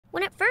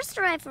first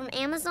arrived from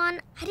Amazon,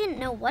 I didn't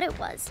know what it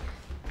was.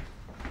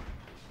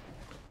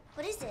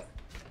 What is it?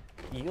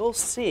 You'll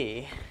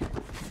see.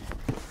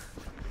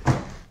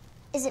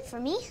 Is it for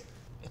me?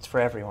 It's for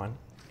everyone.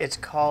 It's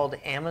called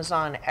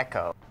Amazon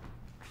Echo.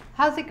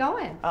 How's it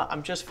going?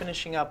 I'm just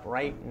finishing up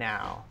right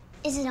now.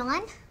 Is it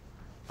on?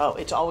 Oh,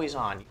 it's always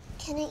on.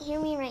 Can it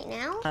hear me right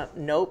now?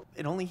 Nope.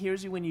 It only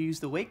hears you when you use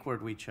the wake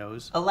word we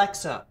chose.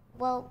 Alexa.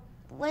 Well,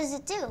 what does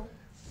it do?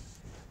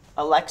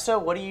 Alexa,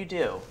 what do you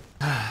do?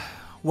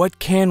 What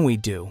can we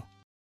do?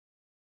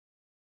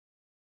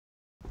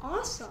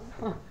 Awesome.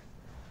 Huh.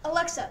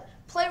 Alexa,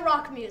 play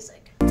rock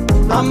music.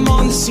 I'm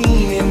on the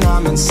scene and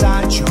I'm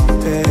inside your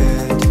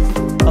bed.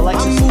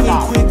 Alexa,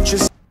 stop.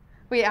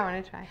 Wait, I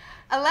want to try.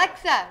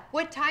 Alexa,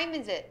 what time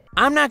is it?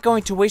 I'm not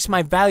going to waste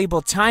my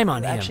valuable time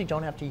on You him. actually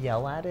don't have to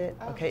yell at it,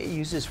 okay? It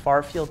uses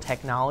far-field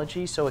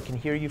technology so it can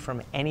hear you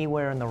from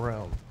anywhere in the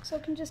room. So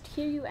it can just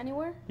hear you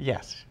anywhere?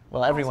 Yes.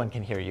 Well, everyone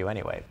can hear you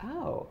anyway.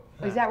 Oh,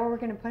 is that where we're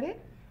going to put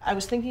it? I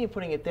was thinking of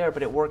putting it there,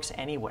 but it works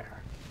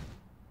anywhere.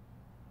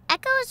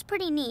 Echo is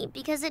pretty neat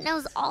because it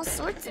knows all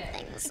sorts of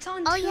things.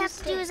 All you have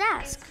to do is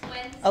ask.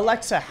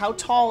 Alexa, how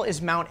tall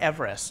is Mount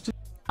Everest?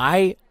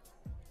 I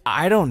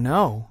don't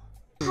know.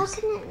 How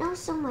can it know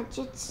so much?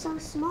 It's so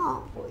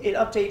small. It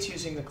updates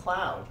using the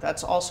cloud.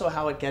 That's also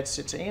how it gets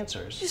its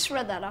answers. Just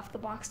read that off the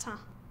box, huh?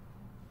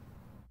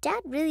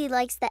 Dad really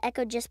likes that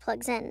Echo just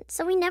plugs in,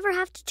 so we never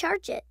have to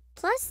charge it.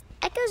 Plus,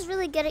 Echo's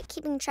really good at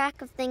keeping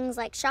track of things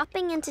like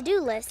shopping and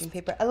to-do lists.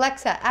 Paper.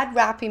 Alexa, add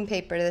wrapping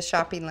paper to the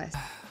shopping list.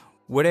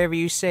 Whatever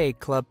you say,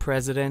 club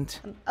president.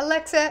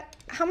 Alexa,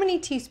 how many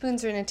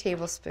teaspoons are in a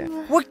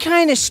tablespoon? What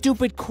kind of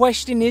stupid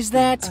question is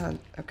that?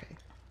 Okay.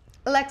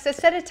 Alexa,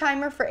 set a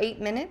timer for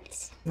 8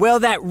 minutes. Well,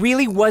 that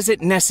really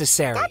wasn't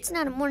necessary. Dad's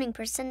not a morning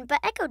person,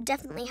 but Echo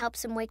definitely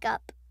helps him wake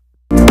up.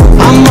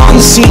 I'm on the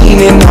scene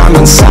and I'm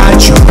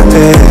inside your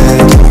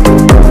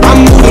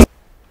bed.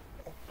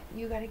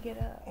 You gotta get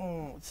up.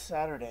 It's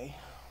Saturday.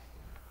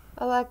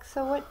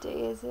 Alexa, what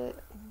day is it?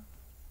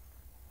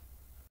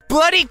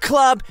 Bloody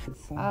club!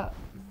 I'm up.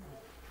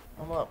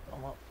 Mom,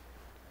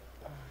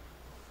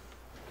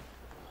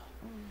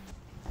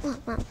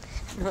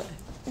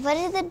 what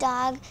did the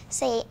dog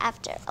say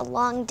after a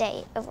long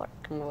day of work?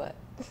 What?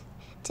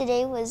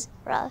 Today was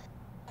rough.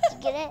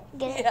 Get it?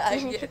 Get it? Yeah, I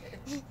get it.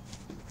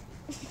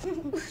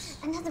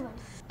 Another one.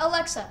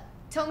 Alexa,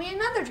 tell me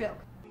another joke.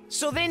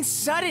 So then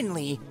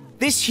suddenly,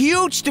 this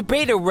huge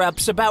debate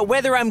erupts about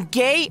whether I'm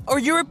gay or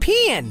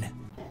European.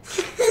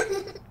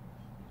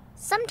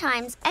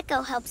 Sometimes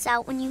Echo helps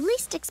out when you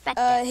least expect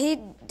it. Hey,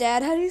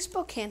 Dad, how do you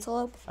spell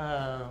cantaloupe?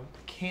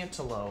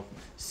 Cantaloupe.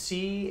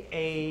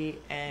 C-A-N-T...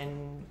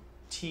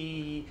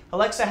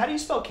 Alexa, how do you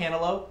spell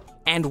cantaloupe?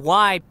 And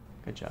why?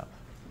 Good job.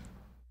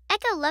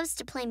 Echo loves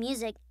to play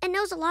music and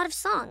knows a lot of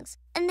songs,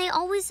 and they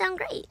always sound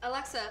great.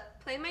 Alexa,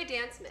 play my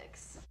dance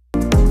mix.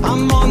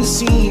 I'm on the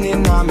scene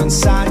and I'm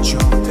inside your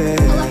bed.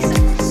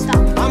 Alexa,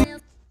 stop.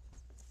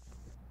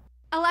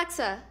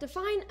 Alexa,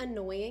 define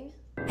annoying.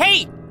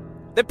 Hey!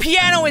 The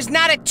piano is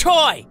not a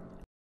toy!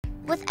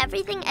 With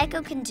everything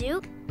Echo can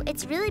do,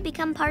 it's really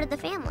become part of the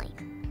family.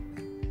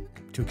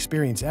 To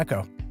experience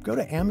Echo, go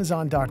to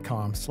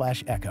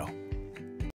Amazon.com/Echo.